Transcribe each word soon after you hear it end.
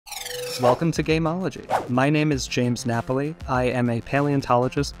Welcome to Gameology. My name is James Napoli. I am a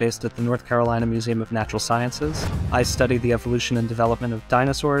paleontologist based at the North Carolina Museum of Natural Sciences. I study the evolution and development of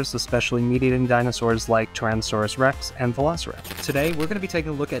dinosaurs, especially meat-eating dinosaurs like Tyrannosaurus rex and Velociraptor. Today, we're going to be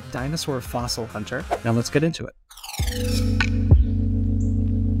taking a look at Dinosaur Fossil Hunter. Now let's get into it.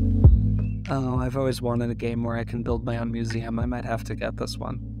 Oh, I've always wanted a game where I can build my own museum. I might have to get this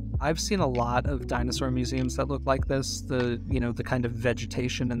one. I've seen a lot of dinosaur museums that look like this, the kind of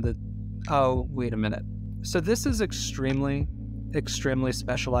vegetation and the... Oh, wait a minute. So this is extremely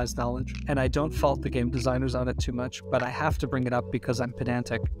specialized knowledge, and I don't fault the game designers on it too much, but I have to bring it up because I'm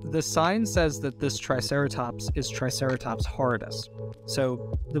pedantic. The sign says that this Triceratops is Triceratops horridus.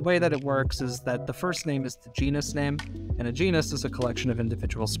 So the way that it works is that the first name is the genus name, and a genus is a collection of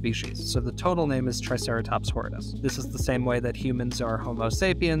individual species. So the total name is Triceratops horridus. This is the same way that humans are Homo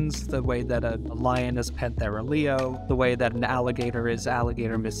sapiens, the way that a lion is Panthera leo, the way that an alligator is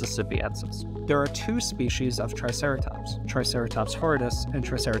Alligator mississippiensis. There are two species of Triceratops, Triceratops horridus and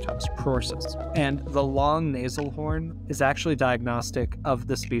Triceratops prorsus. And the long nasal horn is actually diagnostic of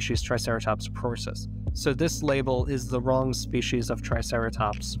the species Triceratops prorsus. So this label is the wrong species of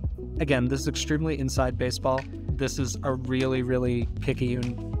Triceratops. Again, this is extremely inside baseball. This is a really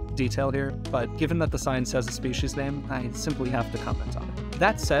picayune detail here, but given that the sign says a species name, I simply have to comment on it.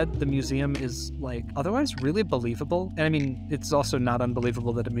 That said, the museum is, otherwise really believable. And I mean, it's also not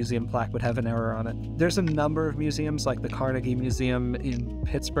unbelievable that a museum plaque would have an error on it. There's a number of museums, like the Carnegie Museum in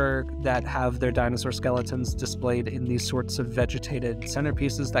Pittsburgh, that have their dinosaur skeletons displayed in these sorts of vegetated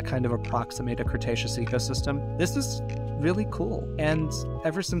centerpieces that kind of approximate a Cretaceous ecosystem. This is really cool. And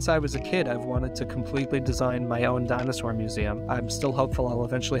ever since I was a kid, I've wanted to completely design my own dinosaur museum. I'm still hopeful I'll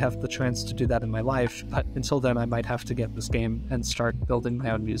eventually have the chance to do that in my life, but until then I might have to get this game and start building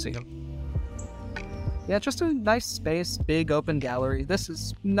my own museum. Yeah, just a nice space, big open gallery. This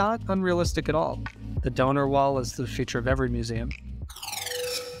is not unrealistic at all. The donor wall is the feature of every museum.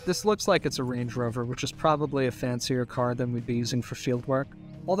 This looks like it's a Range Rover, which is probably a fancier car than we'd be using for field work.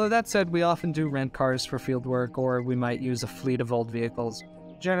 Although that said, we often do rent cars for field work, or we might use a fleet of old vehicles.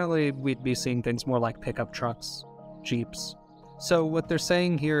 Generally, we'd be seeing things more like pickup trucks, jeeps. So what they're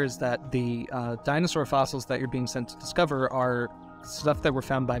saying here is that the dinosaur fossils that you're being sent to discover are stuff that were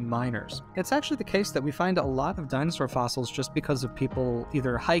found by miners. It's actually the case that we find a lot of dinosaur fossils just because of people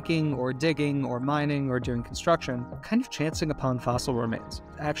either hiking or digging or mining or doing construction, kind of chancing upon fossil remains.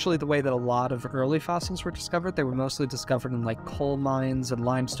 Actually, the way that a lot of early fossils were discovered, they were mostly discovered in coal mines and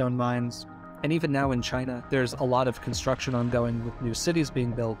limestone mines. And even now in China, there's a lot of construction ongoing with new cities being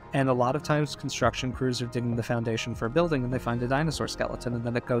built, and a lot of times construction crews are digging the foundation for a building and they find a dinosaur skeleton, and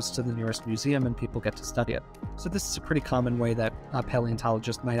then it goes to the nearest museum and people get to study it. So this is a pretty common way that a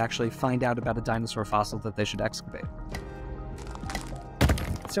paleontologist might actually find out about a dinosaur fossil that they should excavate.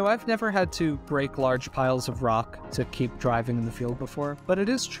 So I've never had to break large piles of rock to keep driving in the field before, but it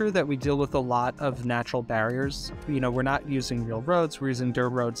is true that we deal with a lot of natural barriers. We're not using real roads, we're using dirt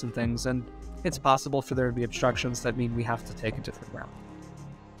roads and things, and it's possible for there to be obstructions that mean we have to take a different route.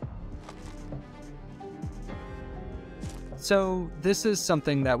 So this is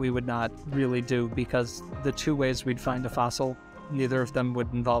something that we would not really do because the two ways we'd find a fossil, neither of them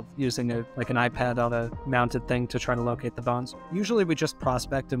would involve using an iPad on a mounted thing to try to locate the bones. Usually we just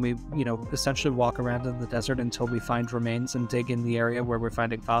prospect and we, essentially walk around in the desert until we find remains and dig in the area where we're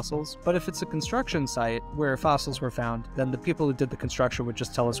finding fossils. But if it's a construction site where fossils were found, then the people who did the construction would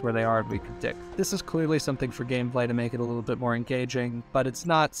just tell us where they are and we could dig. This is clearly something for gameplay to make it a little bit more engaging, but it's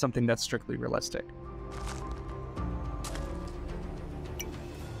not something that's strictly realistic.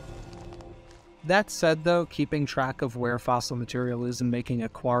 That said, though, keeping track of where fossil material is and making a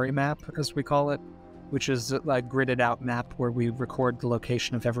quarry map, as we call it, which is a gridded out map where we record the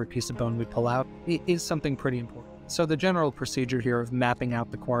location of every piece of bone we pull out, is something pretty important. So the general procedure here of mapping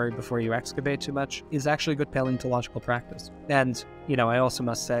out the quarry before you excavate too much is actually good paleontological practice. And, I also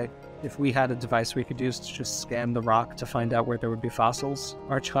must say, if we had a device we could use to just scan the rock to find out where there would be fossils,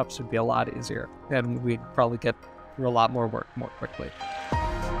 our jobs would be a lot easier, and we'd probably get through a lot more work more quickly.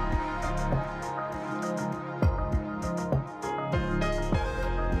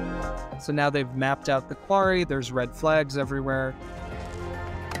 So now they've mapped out the quarry, there's red flags everywhere.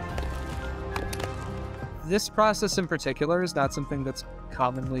 This process in particular is not something that's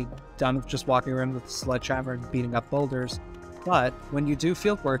commonly done with just walking around with a sledgehammer and beating up boulders. But when you do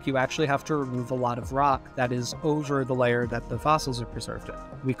field work, you actually have to remove a lot of rock that is over the layer that the fossils are preserved in.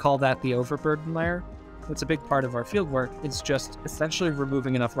 We call that the overburden layer. It's a big part of our field work. It's just essentially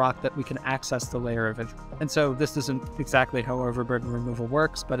removing enough rock that we can access the layer of it. And so this isn't exactly how overburden removal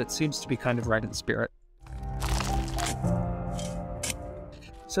works, but it seems to be kind of right in spirit.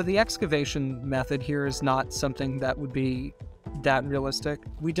 So the excavation method here is not something that would be that realistic.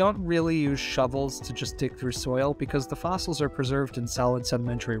 We don't really use shovels to just dig through soil because the fossils are preserved in solid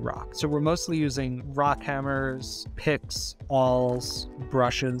sedimentary rock. So we're mostly using rock hammers, picks, awls,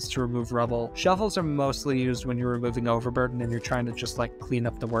 brushes to remove rubble. Shovels are mostly used when you're removing overburden and you're trying to just like clean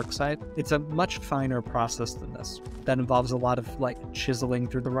up the worksite. It's a much finer process than this. That involves a lot of like chiseling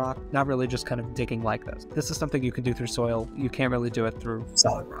through the rock, not really just kind of digging like this. This is something you can do through soil. You can't really do it through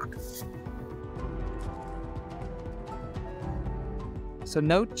solid rock. So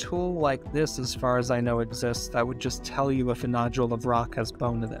no tool like this, as far as I know, exists that would just tell you if a nodule of rock has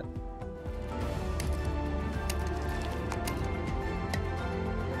bone in it.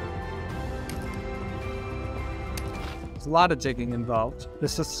 There's a lot of digging involved.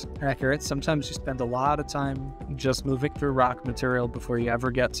 This is accurate. Sometimes you spend a lot of time just moving through rock material before you ever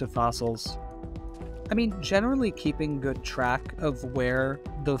get to fossils. I mean, generally keeping good track of where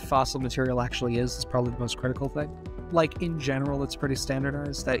the fossil material actually is probably the most critical thing. Like, in general, it's pretty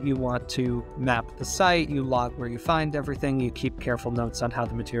standardized that you want to map the site, you log where you find everything, you keep careful notes on how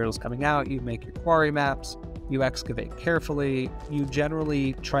the material is coming out, you make your quarry maps, you excavate carefully, you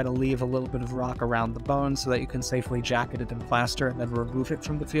generally try to leave a little bit of rock around the bone so that you can safely jacket it in plaster and then remove it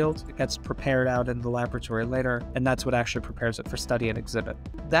from the field. It gets prepared out in the laboratory later, and that's what actually prepares it for study and exhibit.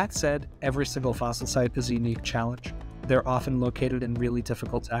 That said, every single fossil site is a unique challenge. They're often located in really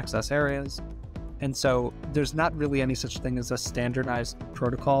difficult to access areas. And so there's not really any such thing as a standardized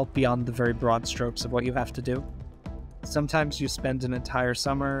protocol beyond the very broad strokes of what you have to do. Sometimes you spend an entire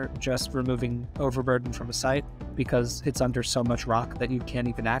summer just removing overburden from a site because it's under so much rock that you can't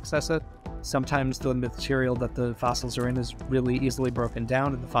even access it. Sometimes the material that the fossils are in is really easily broken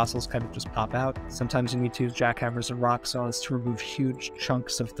down and the fossils kind of just pop out. Sometimes you need to use jackhammers and rock saws to remove huge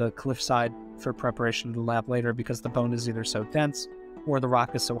chunks of the cliffside for preparation in the lab later because the bone is either so dense or the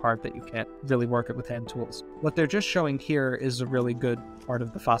rock is so hard that you can't really work it with hand tools. What they're just showing here is a really good part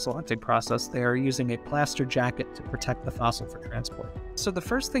of the fossil hunting process. They are using a plaster jacket to protect the fossil for transport. So the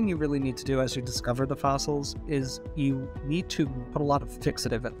first thing you really need to do as you discover the fossils is you need to put a lot of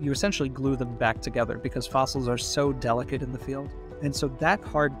fixative in. You essentially glue them back together because fossils are so delicate in the field. And so that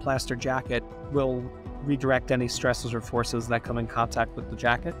hard plaster jacket will redirect any stresses or forces that come in contact with the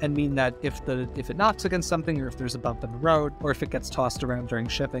jacket and mean that if it knocks against something or if there's a bump in the road or if it gets tossed around during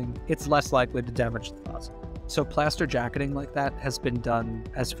shipping, it's less likely to damage the fossil. So plaster jacketing like that has been done,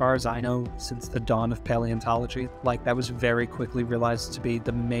 as far as I know, since the dawn of paleontology. Like, that was very quickly realized to be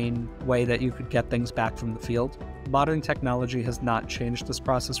the main way that you could get things back from the field. Modern technology has not changed this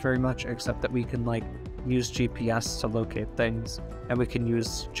process very much, except that we can use GPS to locate things, and we can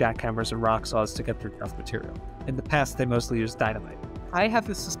use jackhammers and rock saws to get through tough material. In the past, they mostly used dynamite. I have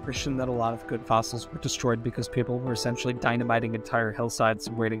the suspicion that a lot of good fossils were destroyed because people were essentially dynamiting entire hillsides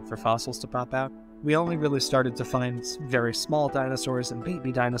and waiting for fossils to pop out. We only really started to find very small dinosaurs and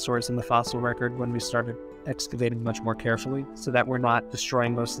baby dinosaurs in the fossil record when we started excavating much more carefully, so that we're not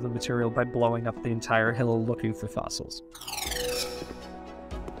destroying most of the material by blowing up the entire hill looking for fossils.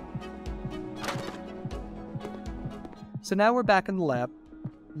 So now we're back in the lab.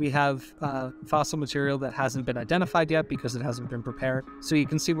 We have fossil material that hasn't been identified yet because it hasn't been prepared. So you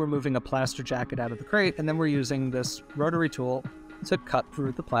can see we're moving a plaster jacket out of the crate, and then we're using this rotary tool to cut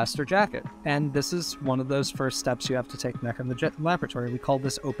through the plaster jacket. And this is one of those first steps you have to take back in the laboratory. We call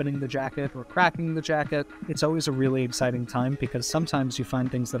this opening the jacket or cracking the jacket. It's always a really exciting time because sometimes you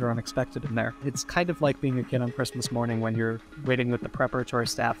find things that are unexpected in there. It's kind of like being a kid on Christmas morning when you're waiting with the preparatory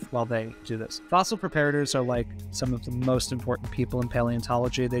staff while they do this. Fossil preparators are like some of the most important people in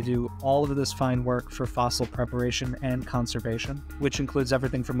paleontology. They do all of this fine work for fossil preparation and conservation, which includes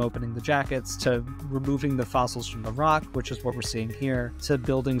everything from opening the jackets to removing the fossils from the rock, which is what we're seeing here, to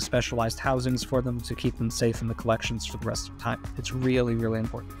building specialized housings for them to keep them safe in the collections for the rest of time. It's really, really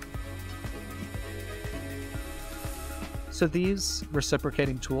important. So these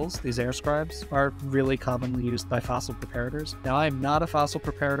reciprocating tools, these air scribes, are really commonly used by fossil preparators. Now, I'm not a fossil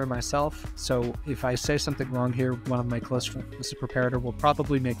preparator myself, so if I say something wrong here, one of my close friends who's a preparator will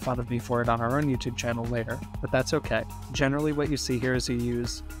probably make fun of me for it on our own YouTube channel later, but that's okay. Generally, what you see here is you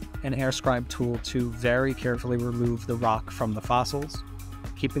use an air scribe tool to very carefully remove the rock from the fossils,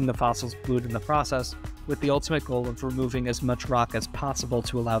 keeping the fossils glued in the process, with the ultimate goal of removing as much rock as possible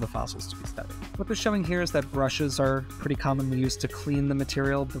to allow the fossils to be studied. What they're showing here is that brushes are pretty commonly used to clean the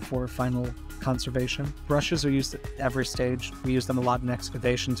material before final conservation. Brushes are used at every stage. We use them a lot in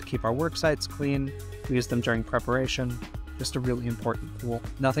excavation to keep our work sites clean. We use them during preparation. Just a really important tool.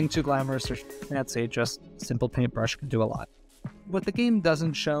 Nothing too glamorous or fancy, just simple paintbrush can do a lot. What the game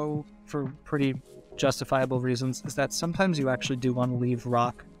doesn't show for pretty justifiable reasons, is that sometimes you actually do want to leave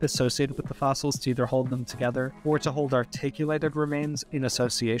rock associated with the fossils to either hold them together or to hold articulated remains in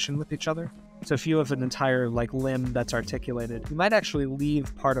association with each other. So if you have an entire limb that's articulated, you might actually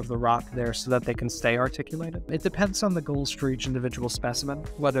leave part of the rock there so that they can stay articulated. It depends on the goals for each individual specimen,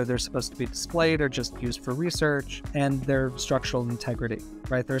 whether they're supposed to be displayed or just used for research, and their structural integrity,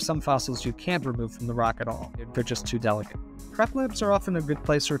 right? There are some fossils you can't remove from the rock at all. They're just too delicate. Prep labs are often a good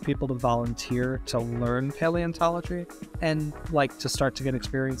place for people to volunteer to learn paleontology and to start to get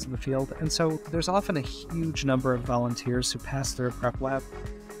experience in the field. And so there's often a huge number of volunteers who pass through a prep lab.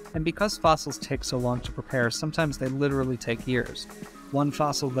 And because fossils take so long to prepare, sometimes they literally take years. One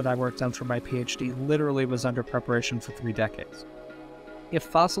fossil that I worked on for my PhD literally was under preparation for 3 decades. If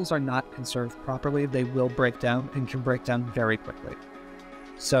fossils are not conserved properly, they will break down and can break down very quickly.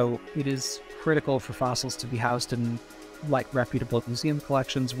 So it is critical for fossils to be housed in reputable museum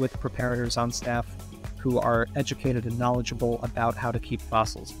collections with preparators on staff who are educated and knowledgeable about how to keep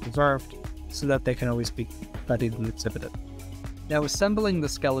fossils preserved so that they can always be studied and exhibited. Now, assembling the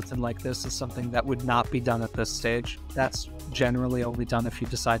skeleton like this is something that would not be done at this stage. That's generally only done if you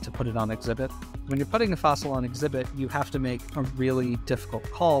decide to put it on exhibit. When you're putting a fossil on exhibit, you have to make a really difficult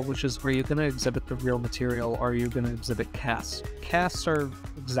call, which is, are you going to exhibit the real material or are you going to exhibit casts? Casts are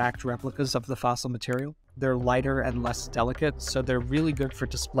exact replicas of the fossil material. They're lighter and less delicate, so they're really good for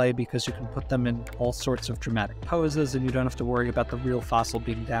display because you can put them in all sorts of dramatic poses and you don't have to worry about the real fossil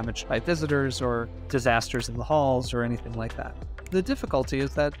being damaged by visitors or disasters in the halls or anything like that. The difficulty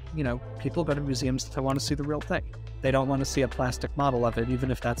is that, people go to museums to want to see the real thing. They don't want to see a plastic model of it, even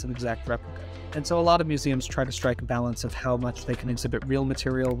if that's an exact replica. And so a lot of museums try to strike a balance of how much they can exhibit real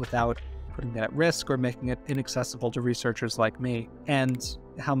material without putting it at risk or making it inaccessible to researchers like me, and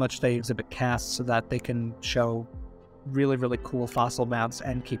how much they exhibit casts so that they can show really, really cool fossil mounts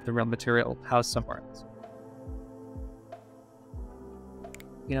and keep the real material housed somewhere else.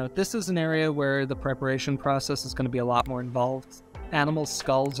 This is an area where the preparation process is going to be a lot more involved. Animal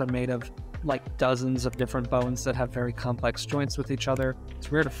skulls are made of dozens of different bones that have very complex joints with each other. It's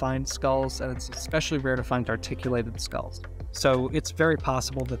rare to find skulls, and it's especially rare to find articulated skulls. So it's very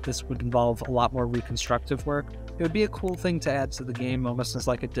possible that this would involve a lot more reconstructive work. It would be a cool thing to add to the game, almost as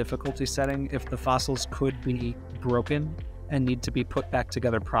a difficulty setting, if the fossils could be broken and need to be put back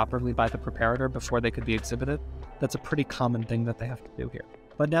together properly by the preparator before they could be exhibited. That's a pretty common thing that they have to do here.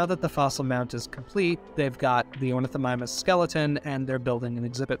 But now that the fossil mount is complete, they've got the Ornithomimus skeleton and they're building an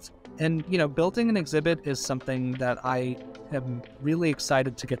exhibit. And, building an exhibit is something that I am really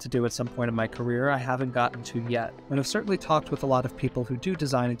excited to get to do at some point in my career. I haven't gotten to yet. And I've certainly talked with a lot of people who do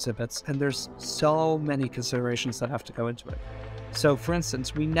design exhibits, and there's so many considerations that have to go into it. So, for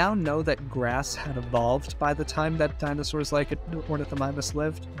instance, we now know that grass had evolved by the time that dinosaurs like Ornithomimus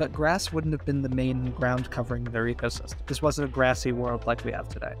lived, but grass wouldn't have been the main ground covering their ecosystem. This wasn't a grassy world like we have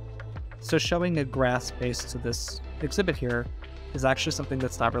today. So showing a grass base to this exhibit here is actually something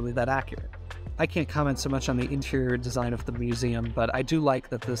that's not really that accurate. I can't comment so much on the interior design of the museum, but I do like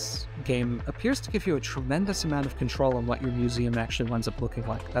that this game appears to give you a tremendous amount of control on what your museum actually winds up looking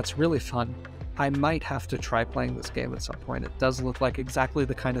like. That's really fun. I might have to try playing this game at some point. It does look like exactly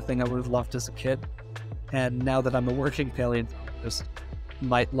the kind of thing I would have loved as a kid. And now that I'm a working paleontologist,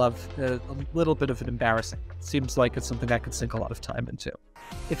 might love a little bit of it embarrassing. It seems like it's something I could sink a lot of time into.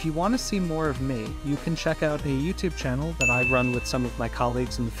 If you want to see more of me, you can check out a YouTube channel that I run with some of my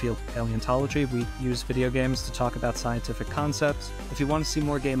colleagues in the field of paleontology. We use video games to talk about scientific concepts. If you want to see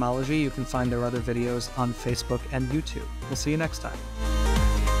more gameology, you can find their other videos on Facebook and YouTube. We'll see you next time.